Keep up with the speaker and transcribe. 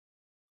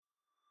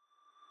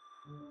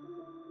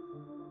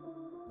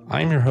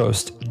I'm your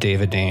host,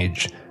 David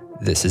Nage.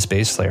 This is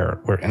Base Layer,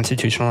 where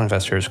institutional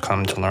investors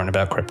come to learn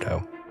about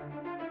crypto.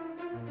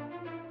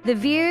 The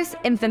views,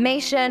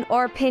 information,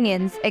 or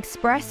opinions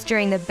expressed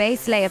during the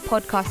Base Layer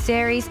podcast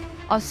series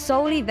are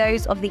solely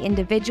those of the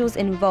individuals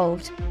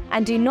involved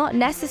and do not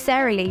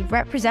necessarily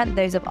represent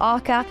those of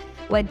Arca,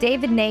 where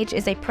David Nage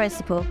is a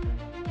principal.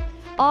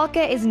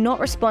 Arca is not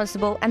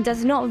responsible and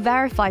does not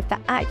verify the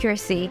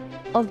accuracy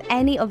of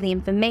any of the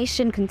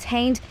information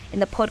contained in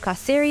the podcast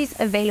series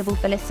available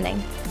for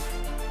listening.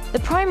 The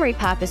primary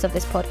purpose of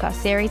this podcast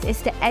series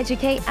is to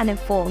educate and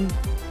inform.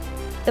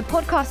 The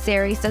podcast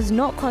series does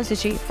not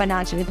constitute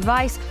financial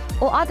advice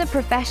or other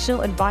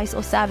professional advice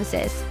or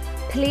services.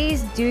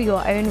 Please do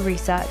your own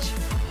research.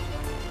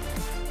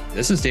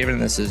 This is David,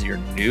 and this is your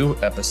new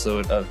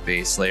episode of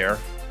Base Layer.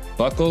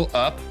 Buckle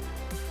up.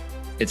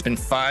 It's been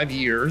 5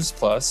 years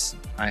plus.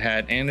 I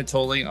had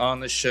Anatoly on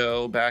the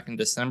show back in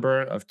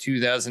December of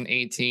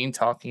 2018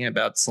 talking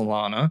about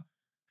Solana.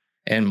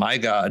 And my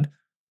God,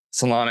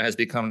 Solana has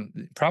become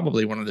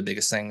probably one of the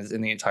biggest things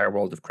in the entire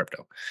world of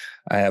crypto.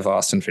 I have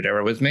Austin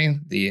Federa with me,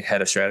 the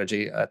head of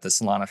strategy at the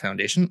Solana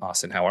Foundation.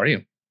 Austin, how are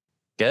you?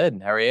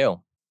 Good. How are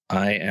you?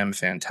 I am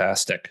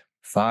fantastic.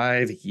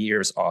 5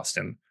 years,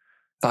 Austin.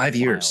 5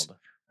 years. Wild.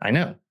 I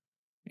know.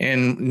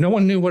 And no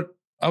one knew what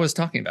I was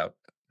talking about.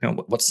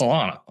 What's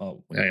Solana?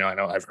 Oh, I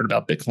know I've heard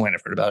about Bitcoin.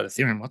 I've heard about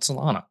Ethereum. What's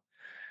Solana?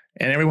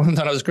 And everyone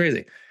thought I was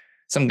crazy.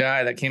 Some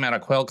guy that came out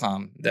of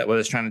Qualcomm that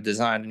was trying to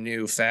design a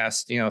new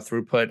fast,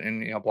 throughput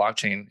and,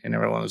 blockchain. And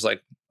everyone was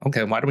like,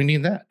 okay, why do we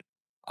need that?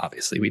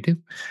 Obviously we do.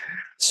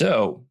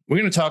 So we're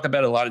going to talk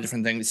about a lot of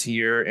different things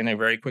here in a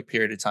very quick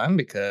period of time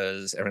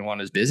because everyone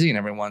is busy and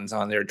everyone's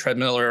on their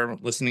treadmill or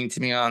listening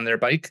to me on their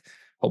bike,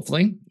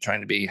 hopefully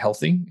trying to be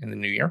healthy in the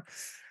new year.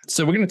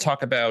 So we're going to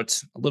talk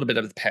about a little bit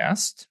of the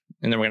past,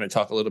 and then we're going to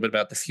talk a little bit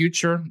about the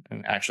future.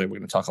 And actually, we're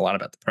going to talk a lot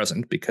about the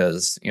present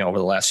because, over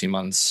the last few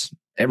months,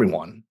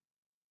 everyone,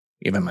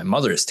 even my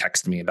mother, has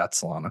texted me about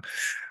Solana.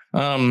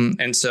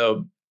 And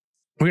so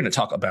we're going to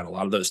talk about a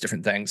lot of those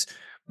different things.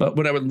 But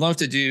what I would love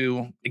to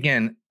do,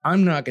 again,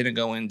 I'm not going to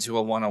go into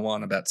a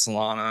one-on-one about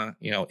Solana.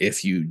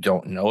 If you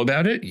don't know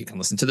about it, you can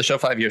listen to the show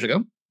 5 years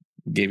ago.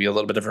 Gave you a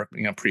little bit of a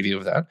preview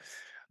of that.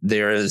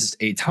 There is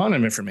a ton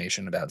of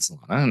information about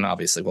Solana, and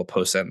obviously we'll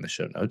post that in the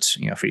show notes,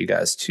 for you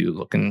guys to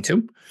look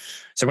into.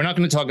 So we're not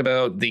going to talk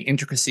about the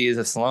intricacies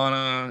of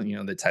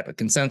Solana, the type of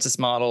consensus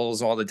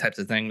models, all the types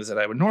of things that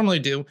I would normally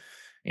do,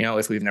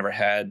 if we've never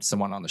had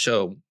someone on the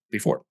show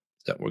before.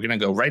 So we're going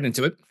to go right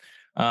into it.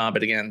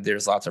 But again,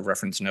 there's lots of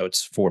reference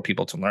notes for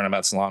people to learn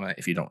about Solana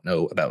if you don't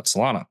know about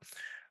Solana.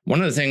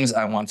 One of the things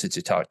I wanted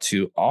to talk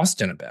to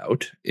Austin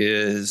about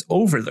is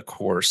over the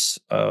course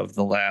of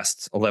the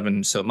last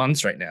 11 so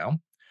months right now,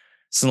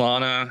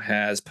 Solana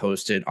has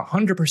posted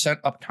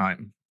 100%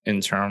 uptime in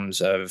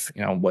terms of,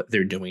 what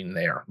they're doing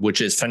there,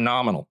 which is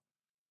phenomenal.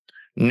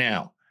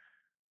 Now,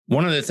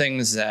 one of the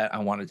things that I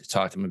wanted to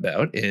talk to him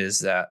about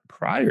is that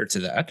prior to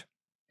that,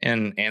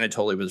 and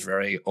Anatoly was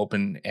very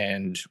open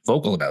and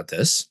vocal about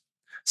this,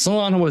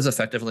 Solana was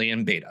effectively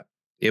in beta.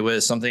 It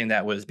was something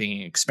that was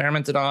being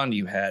experimented on.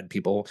 You had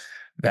people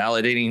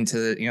validating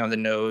to, the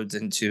nodes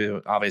and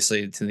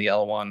obviously to the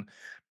L1.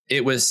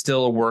 It was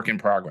still a work in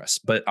progress.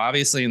 But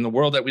obviously in the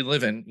world that we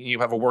live in, you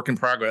have a work in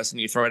progress and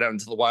you throw it out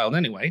into the wild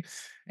anyway.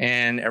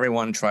 And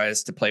everyone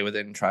tries to play with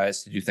it and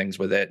tries to do things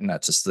with it. And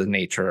that's just the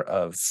nature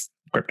of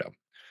crypto.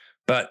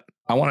 But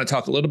I want to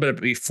talk a little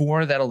bit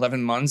before that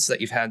 11 months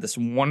that you've had this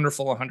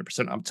wonderful 100%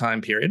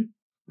 uptime period,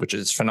 which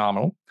is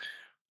phenomenal.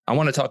 I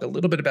want to talk a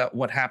little bit about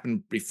what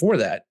happened before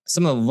that,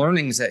 some of the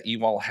learnings that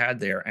you all had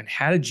there, and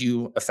how did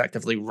you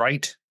effectively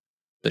right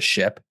the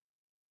ship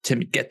to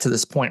get to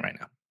this point right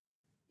now?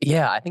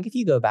 Yeah, I think if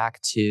you go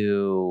back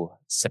to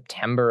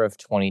September of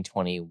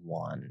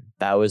 2021,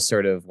 that was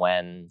sort of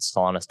when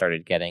Solana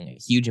started getting a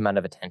huge amount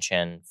of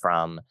attention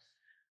from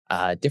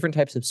different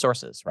types of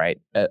sources, right?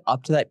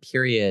 Up to that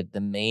period,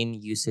 the main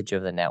usage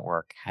of the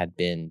network had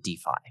been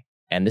DeFi.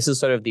 And this is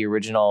sort of the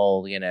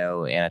original,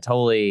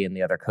 Anatoly and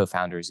the other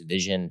co-founders'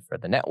 vision for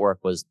the network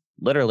was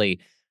literally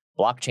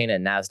blockchain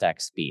at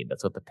NASDAQ speed.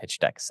 That's what the pitch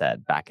deck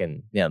said back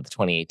in the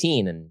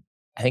 2018. And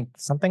I think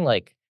something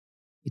like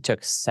it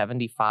took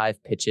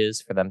 75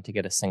 pitches for them to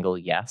get a single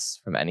yes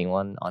from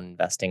anyone on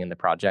investing in the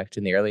project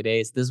in the early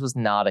days. This was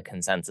not a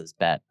consensus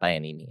bet by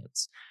any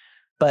means.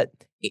 But,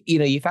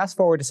 you fast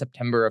forward to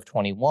September of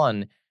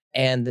 21,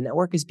 and the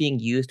network is being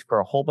used for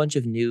a whole bunch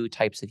of new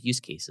types of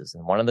use cases.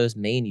 And one of those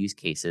main use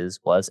cases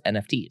was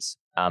NFTs.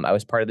 I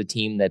was part of the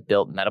team that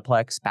built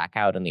Metaplex back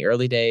out in the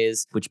early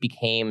days, which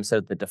became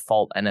sort of the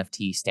default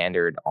NFT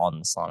standard on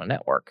the Solana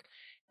network.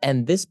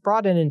 And this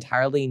brought an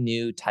entirely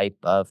new type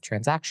of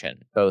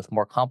transaction, both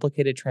more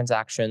complicated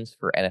transactions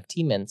for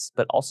NFT mints,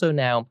 but also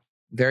now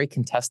very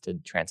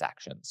contested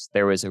transactions.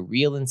 There was a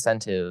real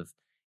incentive,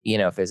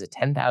 if there's a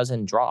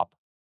 10,000 drop,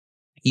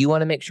 you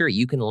want to make sure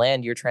you can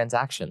land your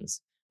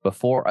transactions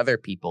before other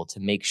people to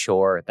make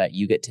sure that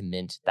you get to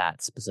mint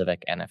that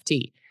specific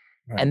NFT.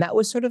 Right. And that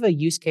was sort of a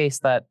use case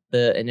that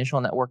the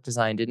initial network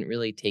design didn't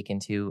really take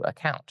into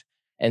account.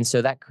 And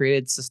so that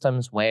created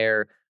systems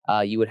where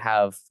you would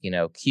have,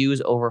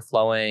 queues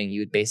overflowing.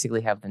 You would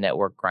basically have the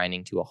network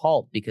grinding to a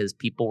halt because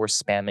people were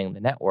spamming the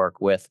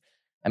network with,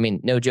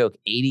 no joke,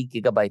 80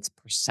 gigabytes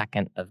per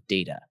second of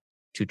data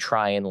to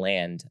try and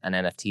land an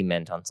NFT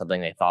mint on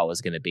something they thought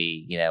was going to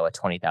be, a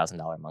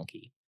 $20,000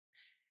 monkey.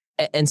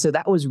 And so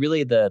that was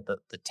really the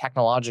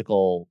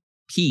technological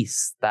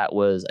piece that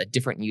was a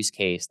different use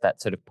case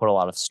that sort of put a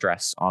lot of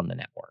stress on the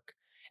network.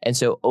 And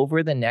so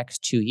over the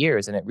next 2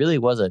 years, and it really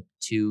was a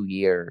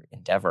 2-year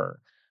endeavor,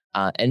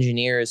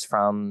 engineers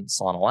from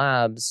Solana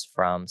Labs,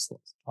 from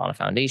Solana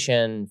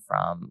Foundation,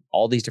 from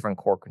all these different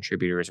core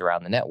contributors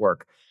around the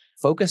network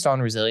focused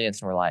on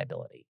resilience and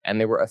reliability. And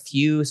there were a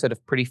few sort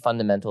of pretty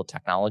fundamental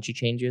technology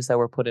changes that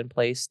were put in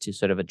place to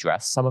sort of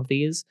address some of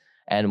these.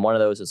 And one of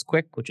those is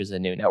Quick, which is a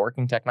new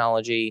networking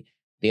technology,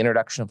 the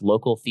introduction of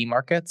local fee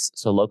markets.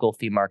 So local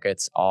fee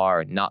markets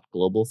are not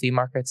global fee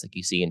markets like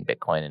you see in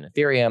Bitcoin and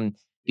Ethereum.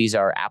 These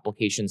are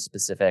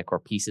application-specific or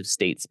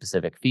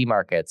piece-of-state-specific fee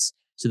markets.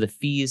 So the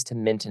fees to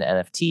mint an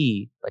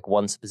NFT, like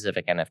one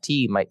specific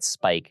NFT, might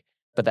spike,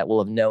 but that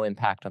will have no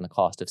impact on the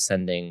cost of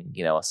sending,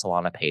 a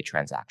Solana Pay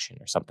transaction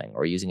or something,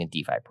 or using a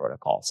DeFi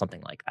protocol,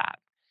 something like that.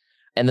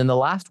 And then the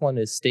last one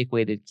is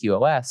stake-weighted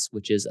QoS,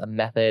 which is a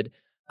method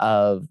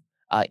of,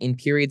 in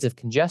periods of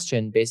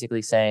congestion,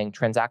 basically saying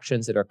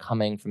transactions that are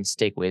coming from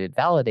stake-weighted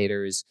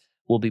validators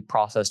will be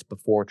processed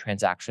before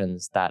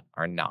transactions that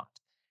are not.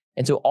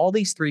 And so all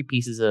these three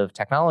pieces of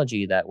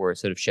technology that were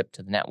sort of shipped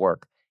to the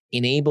network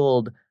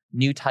enabled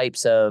new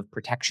types of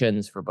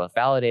protections for both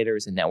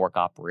validators and network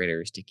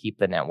operators to keep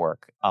the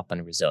network up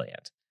and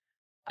resilient.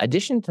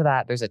 Addition to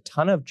that, there's a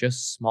ton of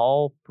just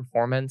small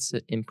performance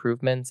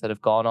improvements that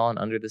have gone on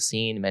under the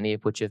scene, many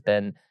of which have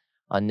been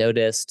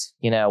unnoticed.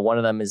 One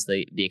of them is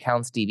the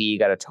accounts DB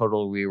got a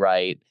total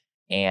rewrite,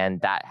 and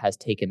that has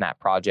taken that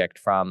project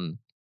from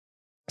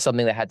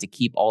something that had to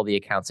keep all the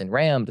accounts in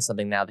RAM to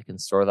something now that can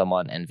store them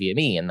on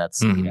NVMe. And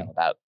that's,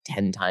 about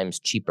 10 times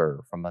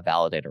cheaper from a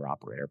validator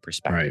operator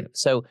perspective. Right.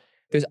 So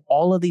there's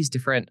all of these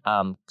different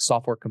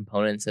software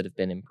components that have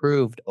been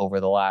improved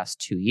over the last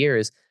 2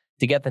 years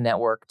to get the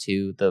network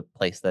to the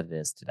place that it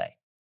is today.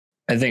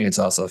 I think it's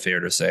also fair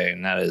to say,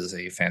 and that is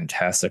a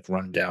fantastic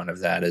rundown of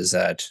that, is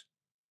that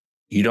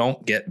you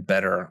don't get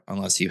better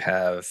unless you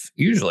have,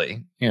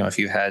 usually, if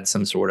you had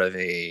some sort of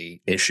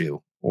a issue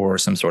or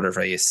some sort of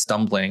a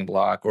stumbling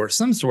block or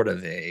some sort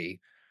of a,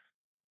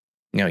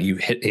 you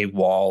hit a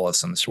wall of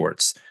some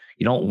sorts,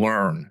 you don't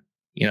learn.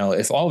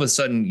 If all of a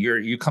sudden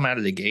you come out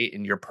of the gate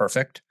and you're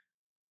perfect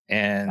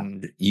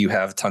and you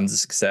have tons of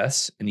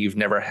success and you've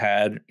never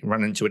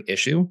run into an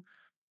issue,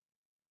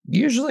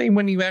 usually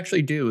when you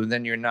actually do,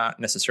 then you're not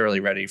necessarily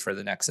ready for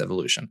the next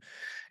evolution.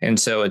 And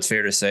so it's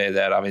fair to say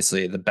that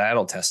obviously the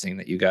battle testing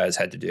that you guys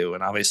had to do,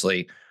 and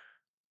obviously,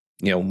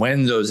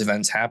 when those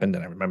events happened,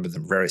 and I remember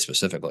them very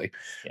specifically,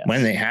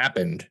 when they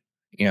happened,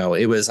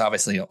 it was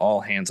obviously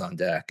all hands on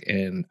deck.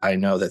 And I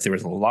know that there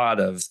was a lot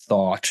of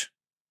thought,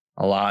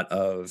 a lot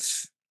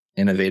of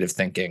innovative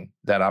thinking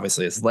that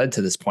obviously has led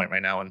to this point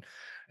right now. And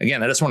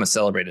again, I just want to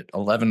celebrate it.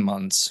 11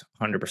 months,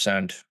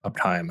 100%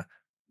 uptime.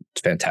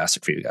 It's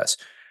fantastic for you guys.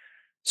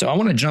 So I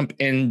want to jump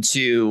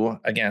into,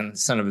 again,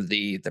 some of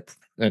the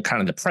kind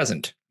of the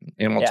present,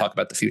 and we'll talk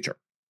about the future.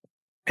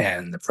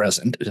 And the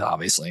present is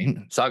obviously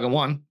Saga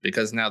 1,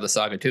 because now the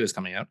Saga 2 is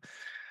coming out.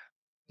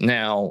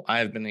 Now,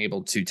 I've been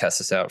able to test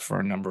this out for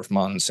a number of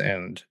months,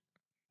 and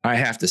I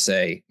have to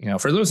say,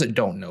 for those that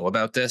don't know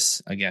about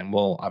this, again,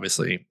 we'll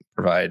obviously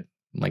provide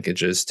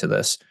linkages to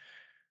this.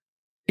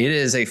 It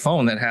is a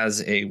phone that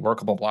has a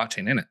workable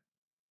blockchain in it,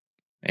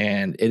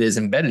 and it is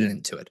embedded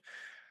into it.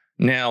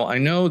 Now, I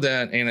know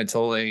that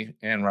Anatoly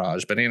and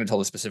Raj, but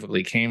Anatoly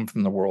specifically, came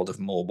from the world of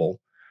mobile.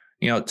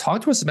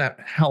 Talk to us about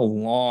how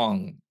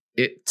long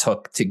it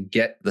took to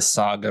get the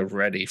Saga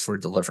ready for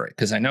delivery,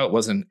 because I know it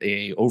wasn't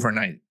a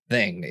overnight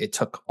thing. It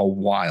took a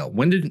while.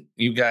 When did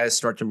you guys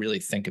start to really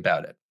think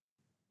about it?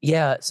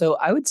 Yeah, so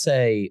I would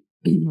say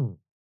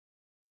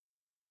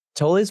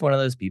Toly's one of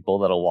those people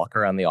that'll walk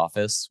around the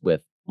office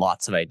with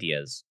lots of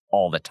ideas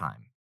all the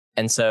time.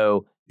 And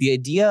so the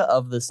idea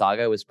of the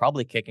Saga was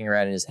probably kicking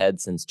around in his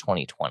head since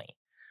 2020.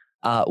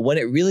 When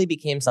it really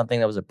became something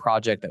that was a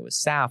project that was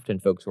staffed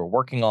and folks were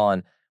working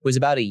on was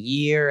about 1.5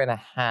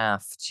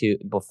 years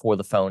before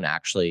the phone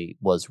actually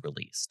was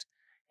released.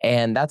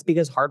 And that's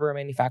because hardware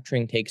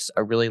manufacturing takes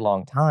a really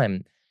long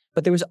time.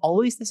 But there was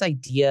always this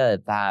idea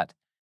that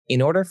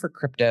in order for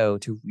crypto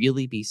to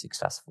really be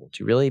successful,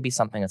 to really be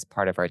something that's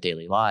part of our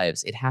daily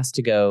lives, it has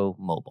to go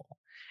mobile.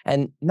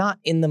 And not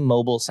in the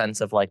mobile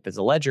sense of like there's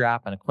a Ledger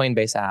app and a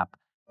Coinbase app,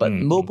 but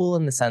mobile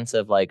in the sense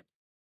of like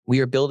we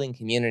are building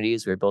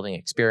communities, we're building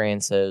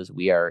experiences,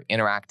 we are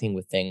interacting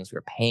with things,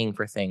 we're paying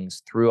for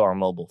things through our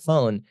mobile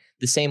phone,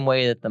 the same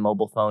way that the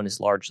mobile phone is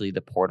largely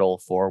the portal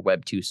for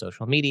Web 2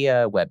 social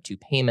media, Web 2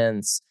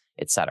 payments,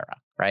 etc.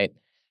 Right?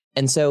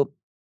 And so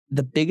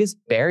the biggest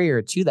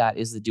barrier to that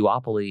is the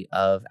duopoly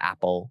of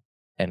Apple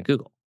and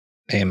Google.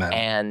 Amen.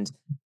 And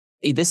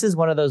this is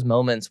one of those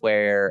moments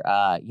where,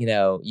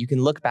 you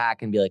can look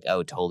back and be like,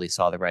 oh, totally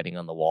saw the writing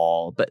on the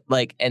wall. But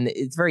and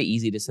it's very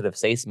easy to sort of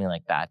say something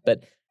like that.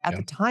 But at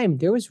the time,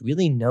 there was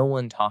really no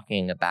one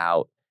talking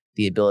about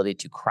the ability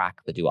to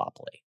crack the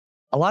duopoly.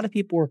 A lot of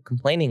people were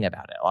complaining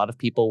about it. A lot of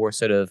people were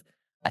sort of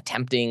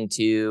attempting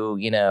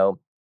to,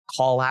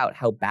 call out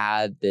how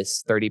bad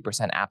this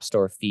 30% App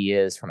Store fee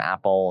is from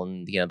Apple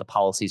and, the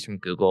policies from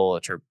Google,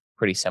 which are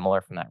pretty similar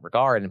from that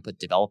regard, and put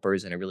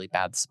developers in a really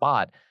bad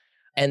spot.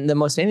 And the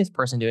most famous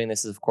person doing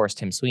this is, of course,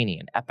 Tim Sweeney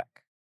and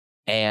Epic.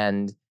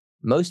 And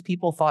most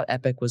people thought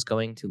Epic was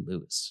going to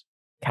lose,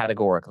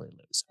 categorically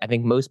lose. I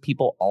think most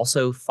people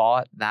also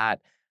thought that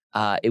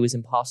it was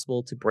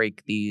impossible to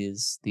break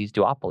these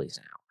duopolies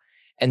now.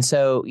 And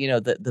so,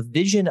 the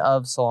vision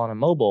of Solana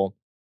Mobile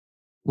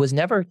was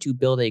never to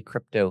build a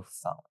crypto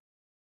phone.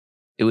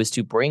 It was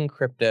to bring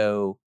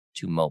crypto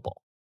to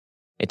mobile.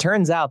 It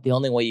turns out the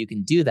only way you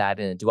can do that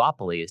in a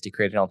duopoly is to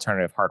create an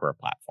alternative hardware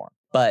platform.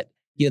 But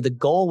the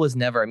goal was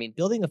never,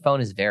 building a phone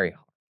is very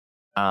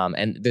hard.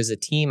 And there's a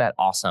team at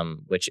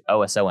OSOM,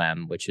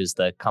 which is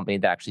the company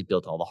that actually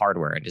built all the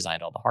hardware and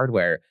designed all the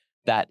hardware,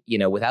 that,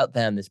 without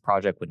them, this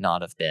project would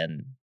not have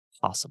been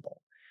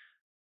possible.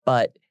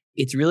 But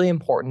it's really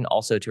important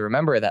also to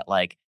remember that,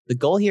 the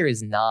goal here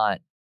is not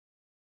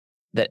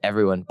that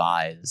everyone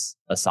buys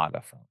a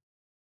Saga phone.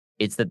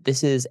 It's that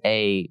this is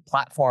a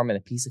platform and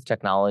a piece of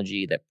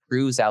technology that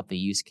proves out the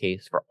use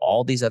case for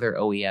all these other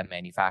OEM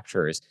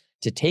manufacturers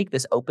to take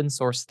this open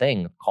source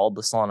thing called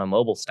the Solana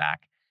mobile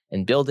stack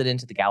and build it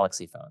into the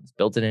Galaxy phones,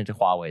 build it into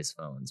Huawei's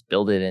phones,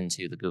 build it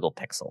into the Google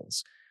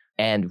Pixels,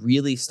 and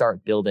really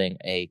start building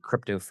a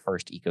crypto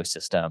first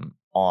ecosystem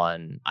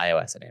on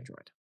iOS and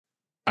Android.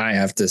 I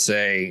have to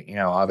say,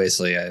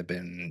 obviously I've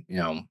been,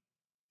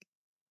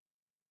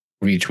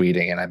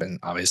 retweeting, and I've been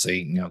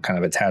obviously, kind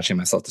of attaching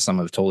myself to some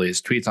of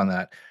Toli's tweets on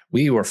that.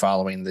 We were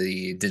following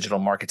the Digital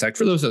Markets Act.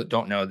 For those that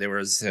don't know, there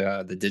was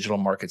the Digital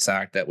Markets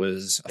Act that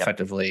was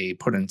effectively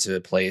put into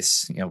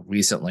place,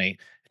 recently.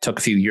 It took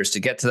a few years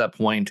to get to that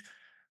point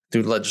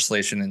through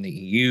legislation in the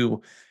EU.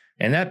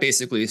 And that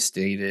basically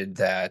stated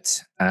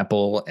that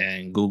Apple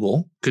and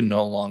Google could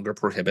no longer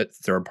prohibit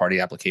third-party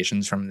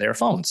applications from their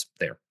phones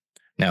there.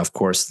 Now, of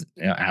course,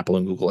 Apple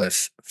and Google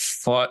have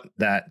fought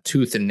that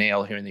tooth and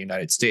nail here in the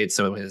United States,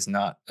 so it is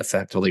not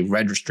effectively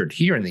registered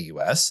here in the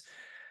US,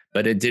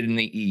 but it did in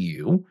the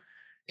EU.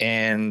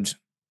 And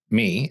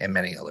me and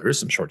many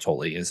others, I'm sure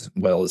Toli as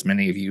well as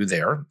many of you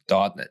there,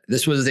 thought that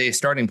this was a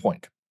starting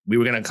point. We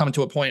were going to come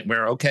to a point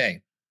where,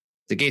 okay,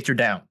 the gates are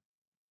down.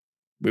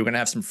 We were going to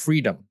have some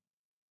freedom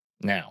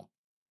now.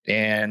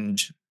 And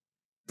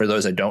for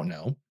those that don't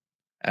know,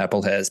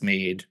 Apple has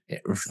made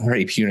it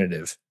very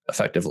punitive,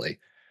 effectively,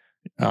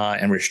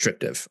 and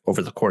restrictive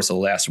over the course of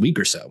the last week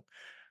or so,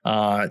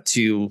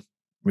 to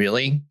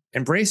really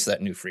embrace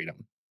that new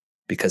freedom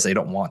because they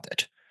don't want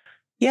it.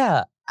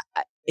 Yeah,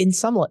 in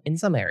some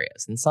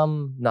areas, in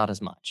some not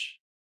as much,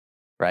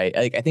 right?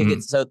 I think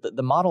it's so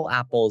the model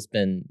Apple's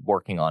been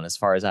working on, as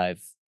far as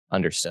I've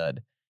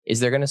understood, is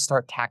they're going to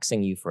start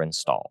taxing you for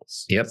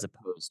installs as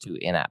opposed to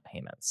in-app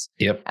payments.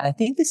 Yep. And I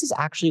think this is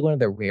actually one of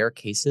the rare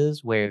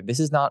cases where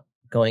this is not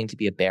going to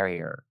be a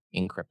barrier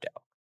in crypto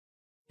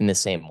in the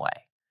same way.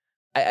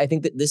 I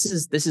think that this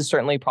is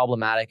certainly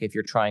problematic if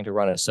you're trying to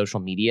run a social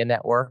media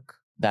network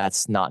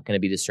that's not going to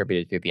be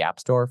distributed through the App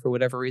Store for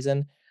whatever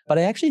reason. But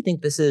I actually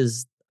think this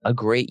is a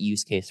great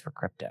use case for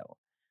crypto,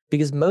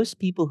 because most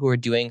people who are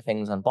doing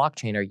things on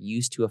blockchain are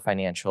used to a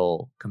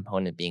financial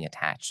component being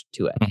attached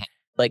to it.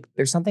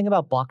 There's something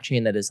about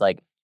blockchain that is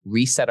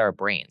reset our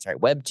brains, right?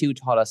 Web 2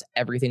 taught us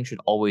everything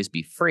should always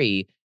be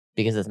free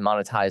because it's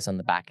monetized on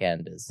the back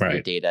end as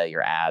your data,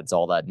 your ads,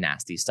 all that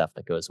nasty stuff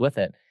that goes with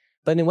it.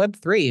 But in Web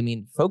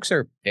 3, folks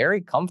are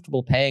very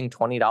comfortable paying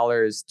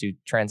 $20 to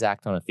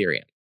transact on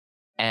Ethereum.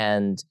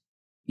 And,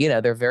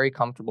 they're very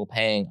comfortable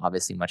paying,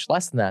 obviously, much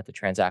less than that to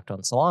transact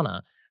on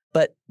Solana.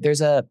 But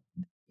there's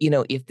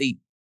if the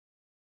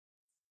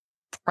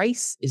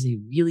price is a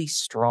really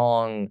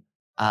strong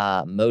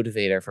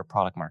motivator for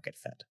product market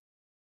fit.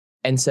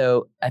 And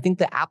so I think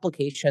the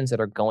applications that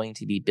are going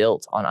to be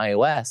built on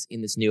iOS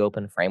in this new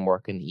open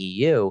framework in the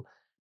EU,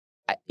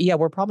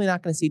 we're probably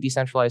not going to see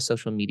decentralized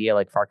social media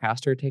like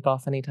Farcaster take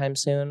off anytime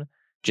soon,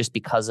 just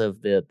because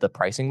of the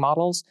pricing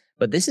models.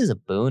 But this is a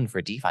boon for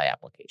DeFi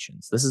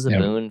applications. This is a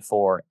boon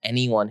for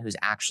anyone who's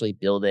actually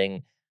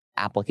building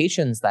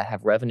applications that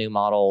have revenue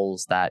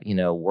models that,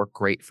 work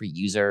great for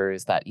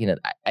users. That,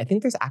 I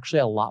think there's actually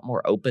a lot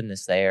more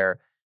openness there,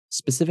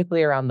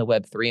 specifically around the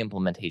Web3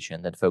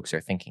 implementation that folks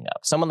are thinking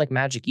of. Someone like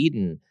Magic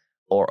Eden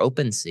or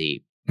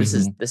OpenSea. This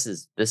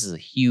is a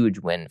huge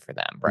win for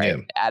them, right?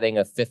 Yeah. Adding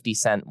a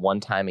 50-cent one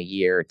time a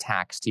year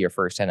tax to your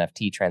first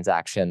NFT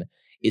transaction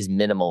is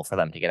minimal for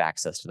them to get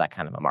access to that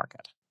kind of a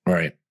market.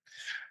 Right.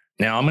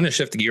 Now I'm going to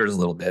shift gears a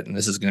little bit, and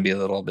this is going to be a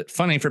little bit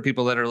funny for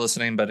people that are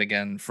listening, but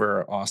again,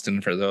 for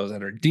Austin, for those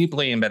that are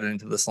deeply embedded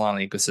into the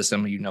Solana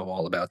ecosystem, you know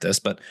all about this.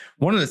 But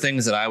one of the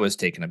things that I was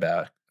taken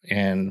about,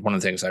 and one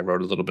of the things I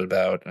wrote a little bit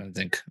about, I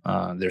think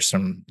there's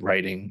some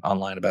writing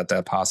online about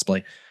that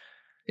possibly,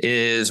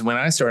 is when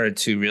I started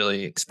to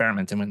really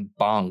experiment and when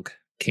Bonk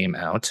came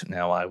out.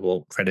 Now I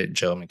will credit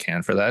Joe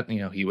McCann for that.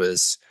 He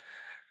was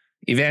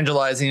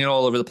evangelizing it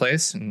all over the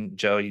place. And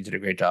Joe, you did a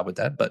great job with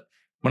that. But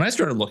when I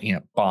started looking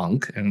at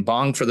Bonk, and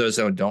Bonk, for those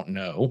who don't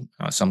know,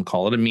 some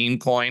call it a meme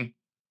coin.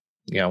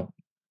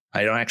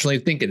 I don't actually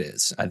think it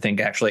is. I think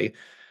actually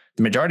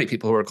the majority of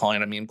people who are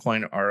calling it a meme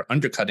coin are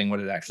undercutting what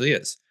it actually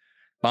is.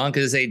 Bonk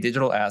is a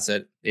digital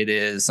asset. It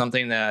is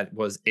something that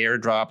was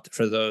airdropped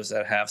for those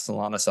that have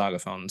Solana Saga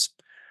phones.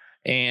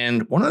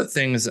 And one of the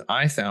things that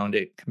I found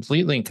it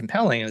completely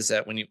compelling is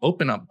that when you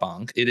open up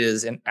Bonk, it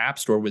is an app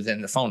store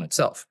within the phone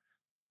itself.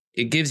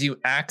 It gives you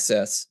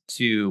access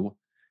to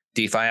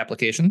DeFi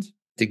applications,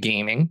 to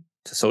gaming,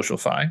 to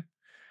SocialFi.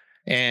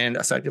 And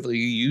effectively,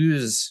 you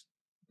use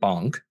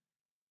Bonk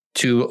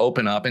to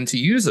open up and to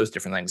use those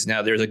different things.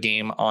 Now, there's a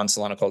game on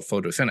Solana called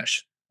Photo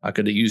Finish. I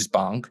could have used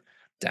Bonk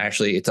to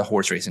actually, it's a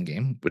horse racing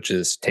game, which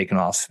is taken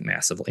off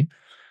massively.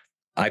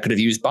 I could have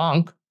used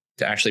Bonk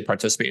to actually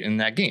participate in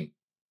that game.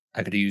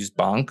 I could have used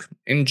Bonk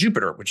in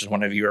Jupiter, which is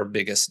one of your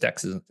biggest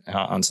dexes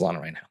on Solana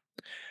right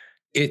now.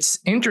 It's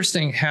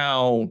interesting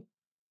how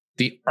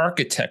the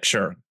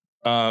architecture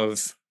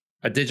of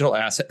a digital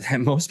asset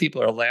that most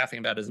people are laughing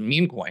about as a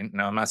meme coin.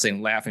 Now, I'm not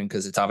saying laughing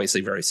because it's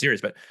obviously very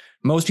serious, but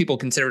most people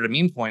consider it a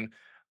meme coin.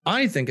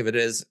 I think of it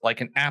as like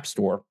an app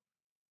store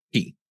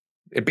key.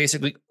 It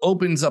basically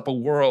opens up a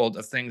world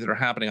of things that are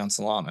happening on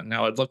Solana.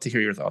 Now, I'd love to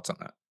hear your thoughts on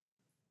that.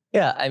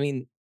 Yeah, I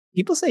mean,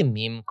 people say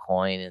meme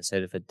coin in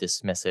sort of a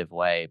dismissive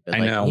way, but I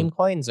like know. meme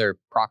coins are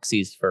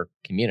proxies for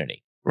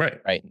community.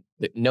 Right.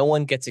 No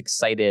one gets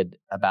excited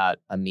about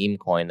a meme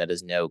coin that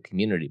has no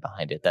community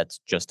behind it. That's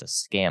just a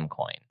scam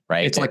coin,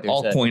 right? It's like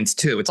altcoins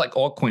too. It's like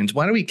altcoins.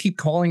 Why do we keep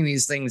calling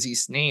these things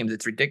these names?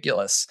 It's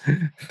ridiculous.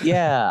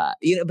 Yeah.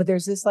 But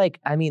there's this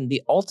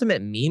the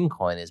ultimate meme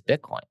coin is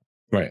Bitcoin.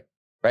 Right.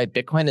 Right.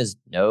 Bitcoin has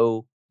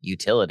no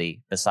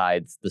utility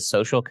besides the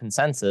social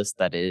consensus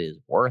that it is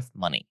worth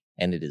money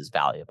and it is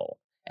valuable.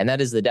 And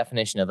that is the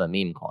definition of a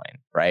meme coin,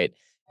 right?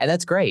 And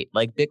that's great.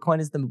 Like Bitcoin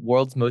is the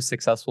world's most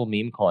successful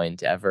meme coin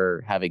to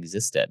ever have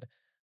existed.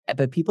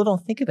 But people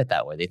don't think of it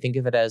that way. They think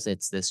of it as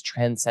it's this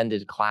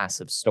transcended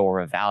class of store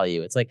of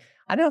value. It's like,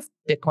 I don't know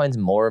if Bitcoin's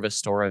more of a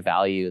store of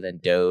value than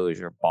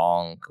Doge or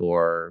Bonk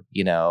or,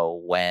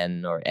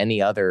 Wen or any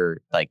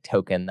other like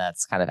token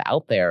that's kind of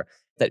out there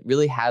that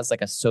really has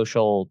like a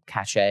social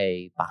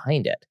cachet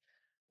behind it.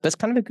 That's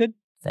kind of a good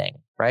thing,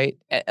 right?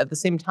 At the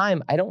same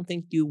time, I don't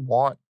think you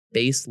want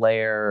base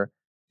layer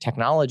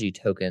technology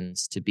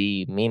tokens to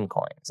be meme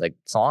coins. Like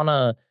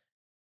Solana,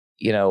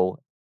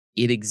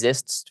 it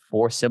exists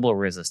for Sybil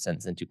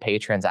resistance and to pay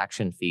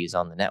transaction fees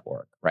on the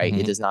network, right?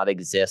 Mm-hmm. It does not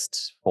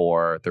exist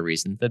for the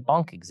reasons that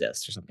Bonk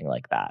exists or something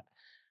like that.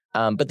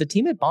 But the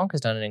team at Bonk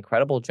has done an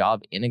incredible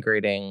job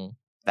integrating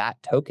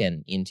that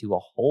token into a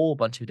whole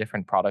bunch of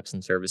different products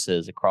and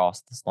services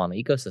across the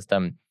Solana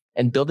ecosystem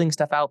and building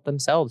stuff out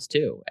themselves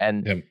too.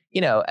 And,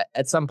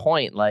 at some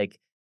point,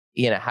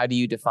 how do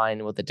you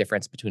define what the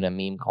difference between a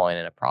meme coin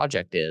and a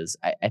project is?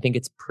 I think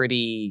it's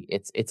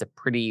a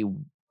pretty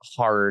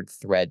hard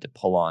thread to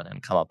pull on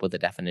and come up with a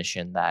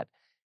definition that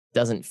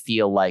doesn't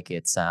feel like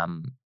it's,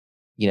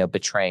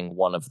 betraying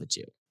one of the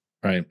two.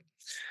 Right.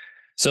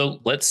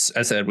 So as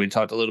I said, we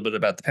talked a little bit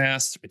about the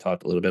past. We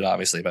talked a little bit,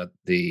 obviously, about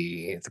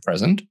the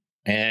present.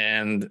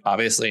 And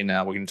obviously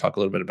now we're going to talk a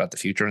little bit about the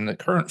future. And the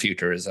current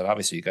future is that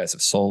obviously you guys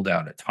have sold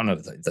out a ton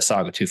of the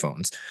Saga 2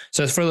 phones.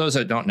 So for those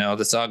that don't know,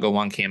 the Saga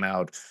 1 came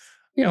out,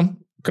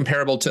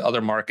 comparable to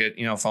other market,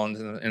 phones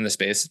in the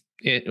space.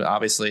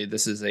 Obviously,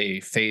 this is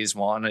a phase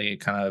 1, a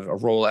kind of a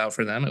rollout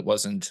for them. It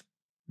wasn't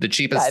the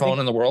cheapest phone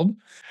in the world.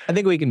 I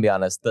think we can be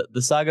honest.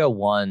 The Saga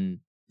 1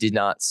 did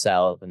not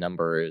sell the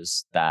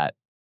numbers that,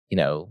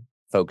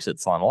 folks at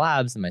Solana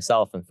Labs and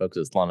myself and folks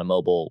at Solana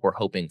Mobile were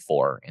hoping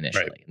for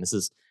initially. Right. And this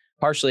is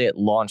partially it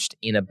launched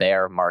in a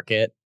bear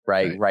market,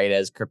 right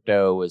as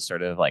crypto was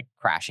sort of like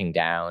crashing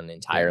down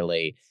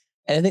entirely. Yeah.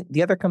 And I think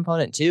the other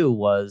component too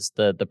was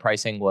the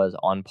pricing was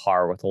on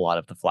par with a lot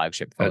of the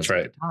flagship phones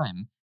at the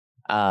time.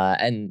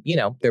 And,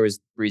 there was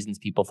reasons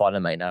people thought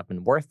it might not have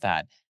been worth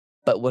that.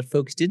 But what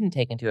folks didn't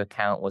take into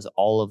account was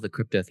all of the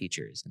crypto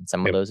features. And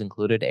some of those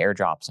included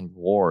airdrops and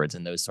rewards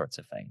and those sorts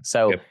of things.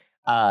 So,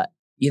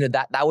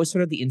 that was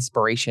sort of the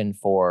inspiration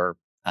for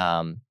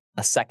a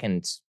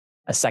second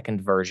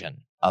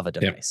version of a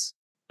device.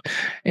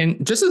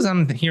 And just as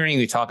I'm hearing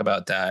you talk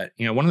about that,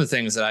 one of the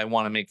things that I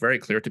want to make very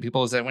clear to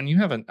people is that when you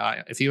have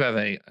if you have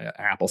a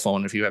Apple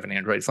phone, if you have an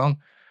Android phone,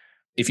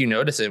 if you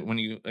notice it when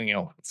you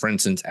for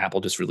instance,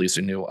 Apple just released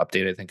a new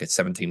update, I think it's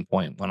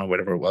 17.1 or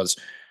whatever it was,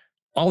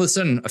 all of a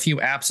sudden a few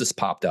apps just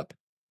popped up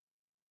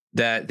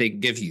that they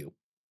give you.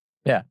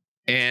 Yeah.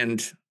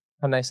 And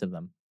how nice of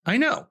them. I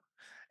know.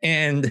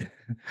 And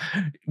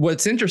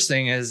what's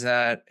interesting is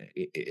that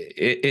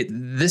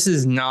this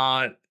is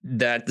not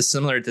that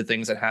dissimilar to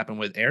things that happen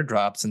with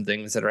airdrops and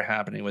things that are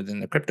happening within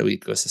the crypto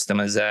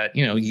ecosystem, is that,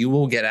 you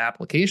will get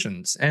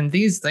applications, and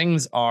these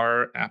things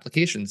are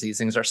applications. These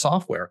things are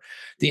software.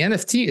 The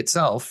NFT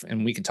itself,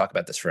 and we can talk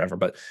about this forever,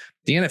 but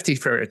the NFT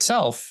for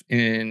itself,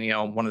 in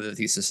one of the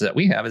theses that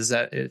we have, is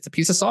that it's a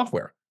piece of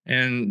software,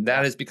 and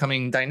that is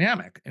becoming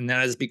dynamic, and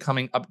that is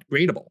becoming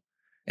upgradable.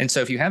 And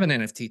so if you have an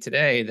NFT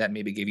today that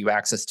maybe gave you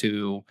access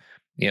to,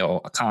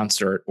 a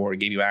concert, or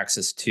gave you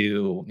access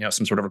to,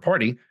 some sort of a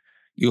party,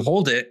 you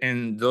hold it,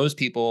 and those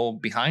people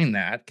behind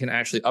that can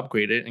actually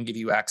upgrade it and give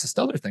you access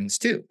to other things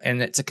too.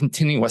 And it's a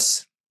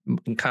continuous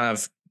kind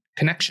of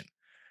connection.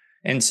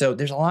 And so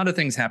there's a lot of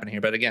things happening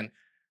here. But again,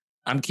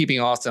 I'm keeping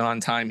Austin on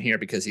time here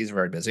because he's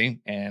very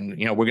busy. And,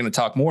 we're going to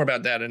talk more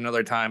about that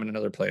another time in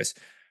another place.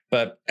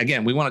 But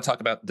again, we want to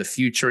talk about the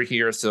future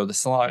here. So the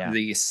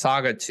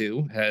Saga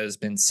 2 has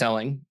been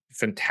selling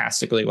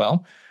fantastically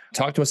well.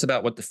 Talk to us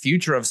about what the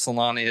future of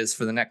Solana is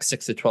for the next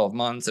 6 to 12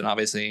 months. And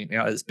obviously,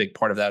 as a big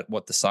part of that,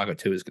 what the Saga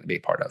 2 is going to be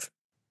a part of.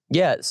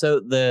 Yeah. So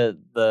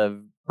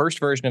the first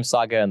version of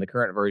Saga and the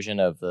current version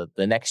of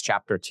the next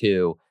chapter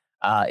 2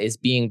 is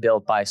being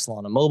built by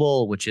Solana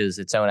Mobile, which is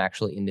its own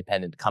actually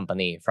independent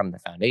company from the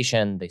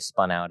foundation. They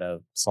spun out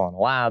of Solana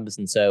Labs.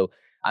 And so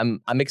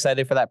I'm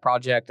excited for that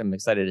project. I'm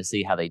excited to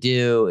see how they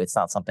do. It's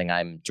not something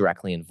I'm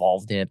directly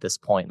involved in at this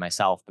point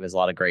myself, but there's a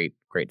lot of great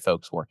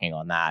folks working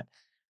on that.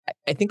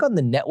 I think on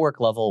the network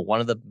level, one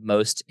of the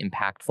most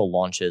impactful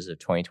launches of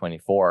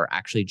 2024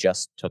 actually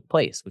just took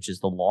place, which is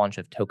the launch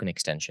of token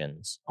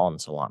extensions on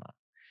Solana.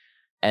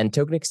 And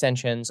token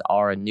extensions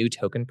are a new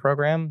token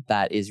program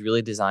that is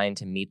really designed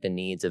to meet the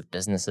needs of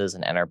businesses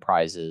and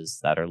enterprises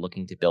that are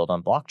looking to build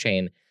on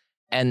blockchain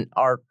and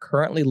are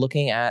currently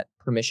looking at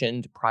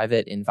permissioned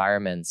private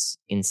environments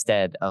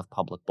instead of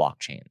public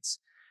blockchains.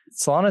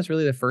 Solana is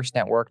really the first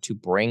network to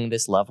bring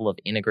this level of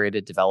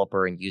integrated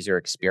developer and user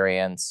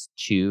experience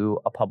to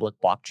a public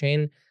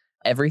blockchain.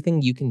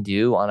 Everything you can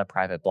do on a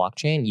private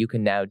blockchain, you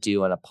can now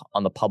do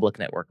on the public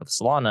network of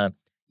Solana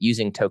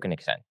using token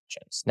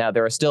extensions. Now,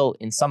 there are still,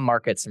 in some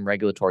markets, some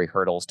regulatory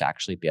hurdles to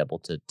actually be able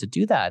to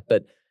do that.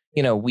 But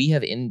we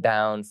have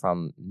inbound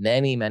from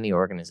many, many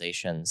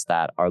organizations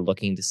that are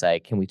looking to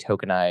say, can we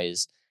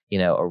tokenize,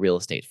 a real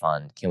estate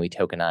fund? Can we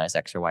tokenize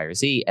X or Y or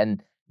Z?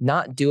 And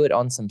not do it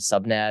on some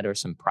subnet or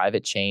some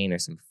private chain or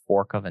some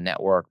fork of a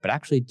network, but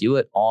actually do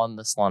it on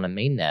the Solana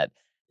mainnet,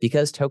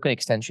 because token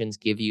extensions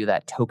give you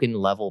that token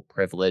level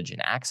privilege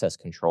and access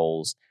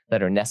controls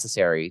that are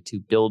necessary to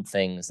build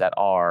things that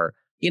are,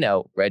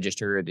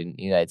 registered in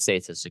the United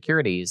States as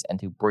securities, and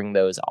to bring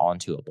those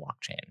onto a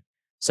blockchain.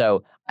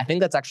 So I think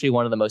that's actually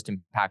one of the most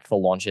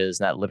impactful launches,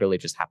 and that literally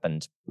just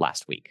happened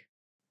last week.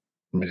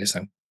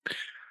 Amazing.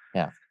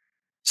 Yeah.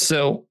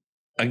 So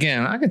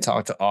again, I could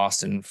talk to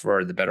Austin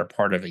for the better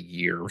part of a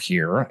year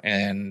here.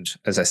 And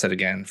as I said,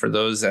 again, for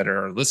those that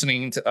are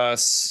listening to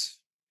us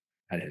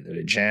at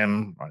a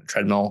gym, on a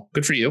treadmill,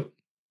 good for you.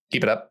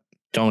 Keep it up.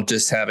 Don't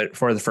just have it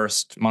for the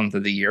first month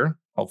of the year.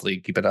 Hopefully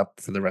keep it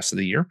up for the rest of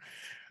the year.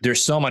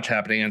 There's so much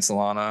happening in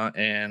Solana,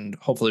 and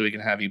hopefully we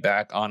can have you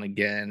back on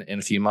again in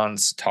a few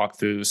months, talk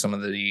through some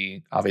of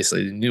the,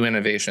 obviously, the new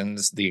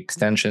innovations, the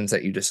extensions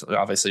that you just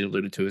obviously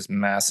alluded to is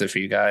massive for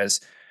you guys.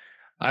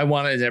 I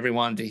wanted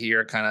everyone to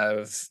hear kind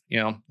of,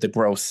 the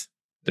growth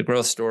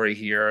story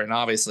here. And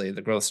obviously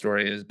the growth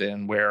story has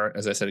been where,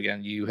 as I said,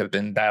 again, you have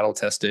been battle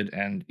tested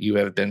and you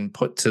have been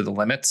put to the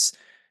limits,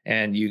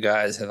 and you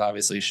guys have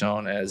obviously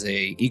shown as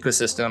a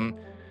ecosystem,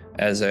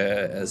 as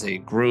a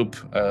group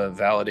of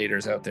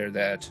validators out there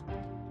that,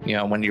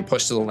 when you're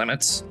pushed to the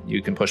limits,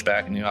 you can push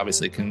back, and you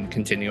obviously can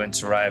continue and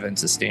survive and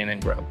sustain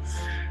and grow.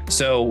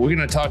 So we're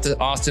going to talk to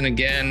Austin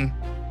again,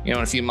 in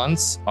a few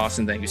months.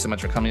 Austin, thank you so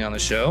much for coming on the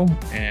show,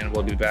 and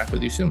we'll be back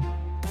with you soon.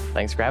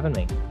 Thanks for having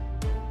me.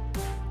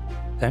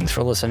 Thanks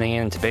for listening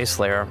in to Base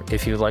Layer.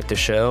 If you like the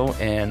show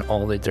and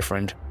all the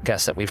different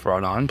guests that we've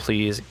brought on,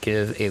 please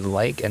give a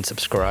like and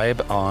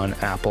subscribe on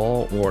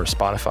Apple or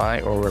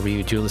Spotify or wherever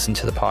you do listen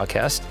to the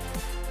podcast.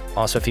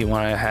 Also, if you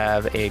want to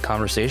have a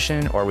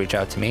conversation or reach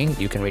out to me,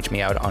 you can reach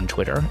me out on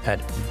Twitter at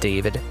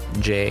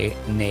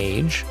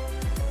DavidJNage,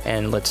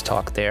 and let's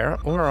talk there.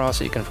 Or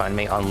also you can find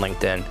me on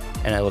LinkedIn,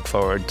 and I look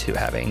forward to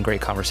having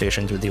great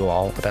conversations with you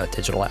all about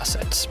digital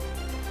assets.